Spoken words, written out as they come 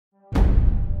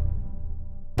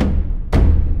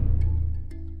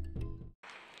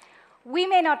We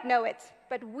may not know it,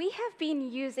 but we have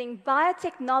been using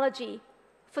biotechnology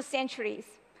for centuries.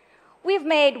 We've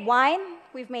made wine,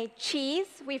 we've made cheese,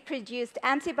 we've produced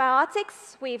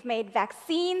antibiotics, we've made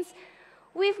vaccines,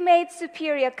 we've made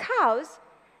superior cows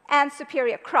and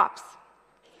superior crops.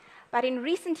 But in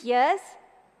recent years,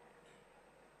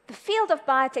 the field of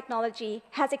biotechnology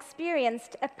has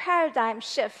experienced a paradigm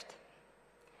shift.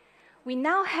 We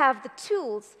now have the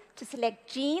tools to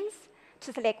select genes,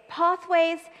 to select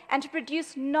pathways, and to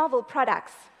produce novel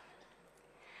products.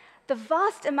 The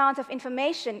vast amount of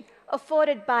information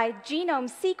afforded by genome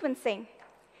sequencing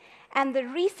and the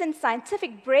recent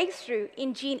scientific breakthrough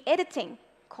in gene editing,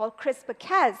 called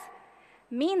CRISPR-Cas,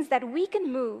 means that we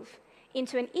can move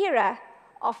into an era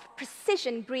of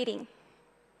precision breeding.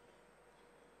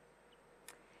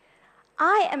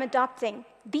 I am adopting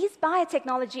these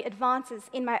biotechnology advances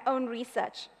in my own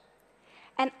research,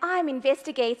 and I'm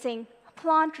investigating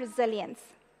plant resilience.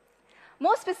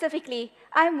 More specifically,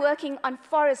 I'm working on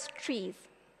forest trees.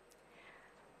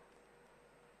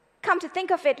 Come to think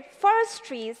of it, forest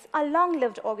trees are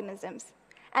long-lived organisms,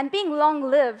 and being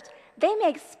long-lived, they may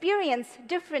experience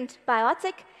different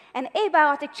biotic and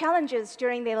abiotic challenges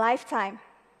during their lifetime.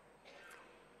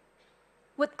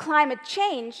 With climate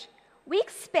change, we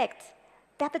expect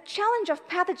that the challenge of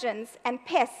pathogens and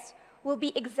pests will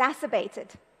be exacerbated.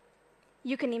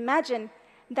 You can imagine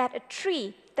that a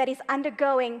tree that is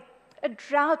undergoing a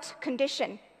drought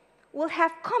condition will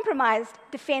have compromised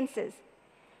defenses,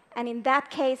 and in that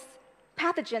case,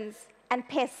 pathogens and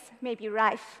pests may be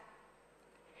rife.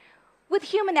 With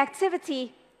human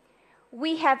activity,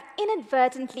 we have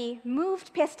inadvertently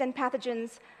moved pests and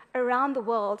pathogens around the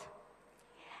world.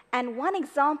 And one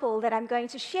example that I'm going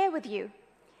to share with you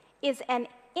is an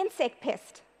insect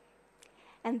pest.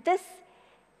 And this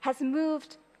has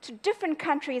moved to different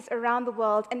countries around the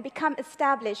world and become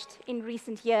established in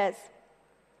recent years.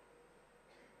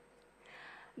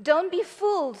 Don't be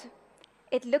fooled.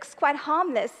 It looks quite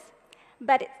harmless,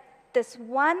 but this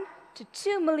 1 to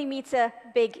 2 millimeter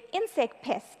big insect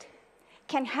pest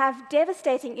can have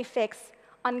devastating effects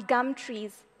on gum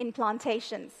trees in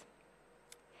plantations.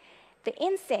 The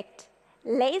insect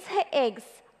lays her eggs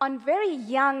on very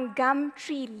young gum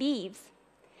tree leaves,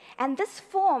 and this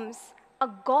forms a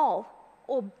gall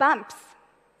or bumps.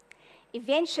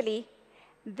 Eventually,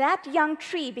 that young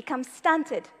tree becomes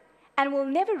stunted and will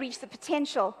never reach the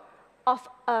potential of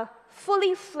a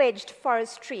fully fledged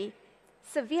forest tree,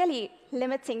 severely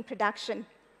limiting production.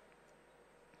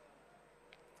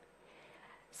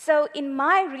 So in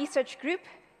my research group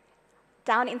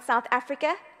down in South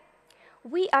Africa,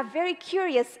 we are very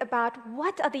curious about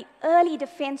what are the early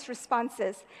defense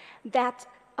responses that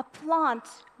a plant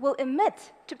will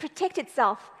emit to protect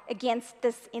itself against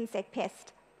this insect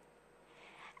pest.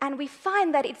 And we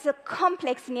find that it's a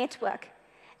complex network,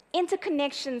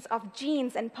 interconnections of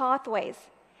genes and pathways.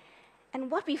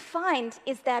 And what we find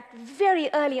is that very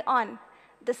early on,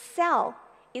 the cell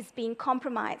is being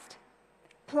compromised.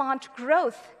 Plant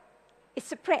growth is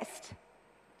suppressed.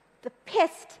 The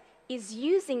pest is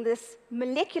using these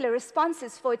molecular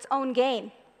responses for its own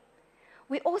gain.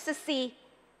 We also see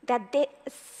that there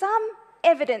is some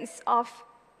evidence of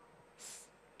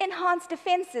enhanced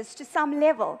defenses to some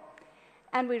level,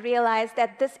 and we realize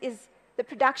that this is the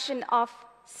production of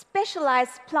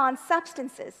specialized plant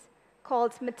substances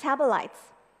called metabolites.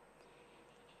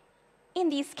 In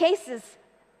these cases,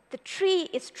 the tree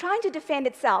is trying to defend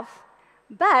itself,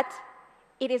 but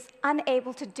it is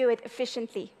unable to do it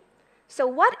efficiently. So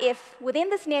what if,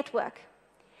 within this network,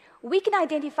 we can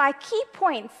identify key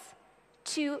points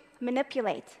to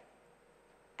manipulate?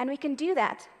 And we can do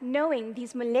that knowing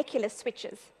these molecular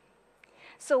switches.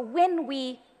 So when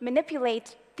we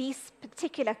manipulate these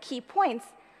particular key points,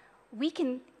 we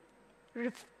can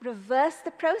reverse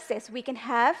the process. We can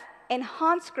have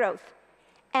enhanced growth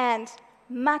and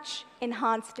much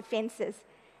enhanced defenses.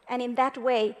 And in that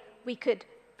way, we could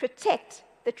protect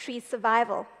the tree's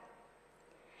survival.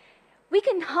 We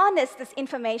can harness this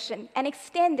information and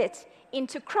extend it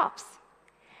into crops.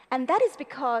 And that is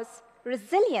because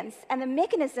resilience and the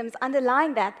mechanisms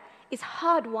underlying that is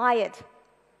hardwired.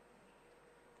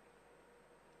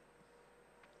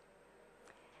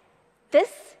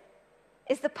 This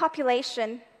is the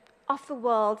population of the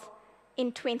world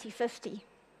in 2050.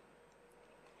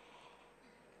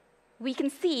 We can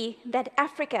see that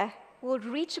Africa will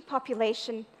reach a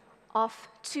population of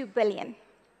 2 billion.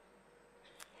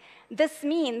 This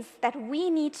means that we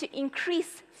need to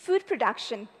increase food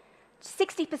production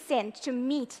 60% to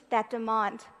meet that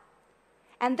demand.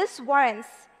 And this warrants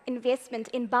investment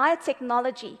in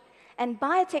biotechnology and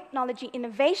biotechnology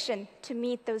innovation to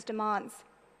meet those demands.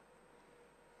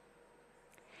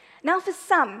 Now, for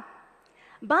some,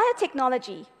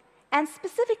 biotechnology, and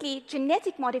specifically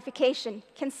genetic modification,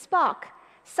 can spark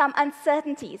some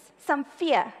uncertainties, some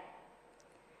fear.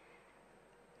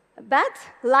 But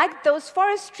like those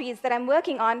forest trees that I'm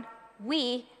working on,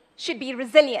 we should be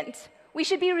resilient. We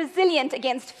should be resilient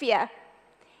against fear.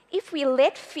 If we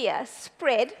let fear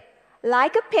spread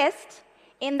like a pest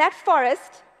in that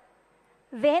forest,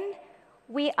 then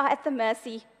we are at the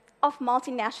mercy of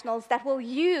multinationals that will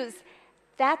use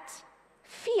that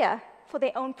fear for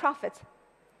their own profit.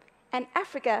 And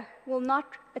Africa will not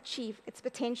achieve its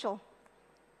potential.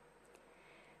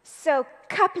 So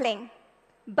coupling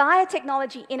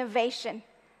biotechnology innovation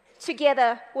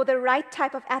together with the right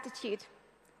type of attitude,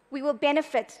 we will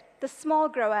benefit the small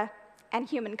grower and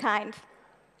humankind.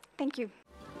 Thank you.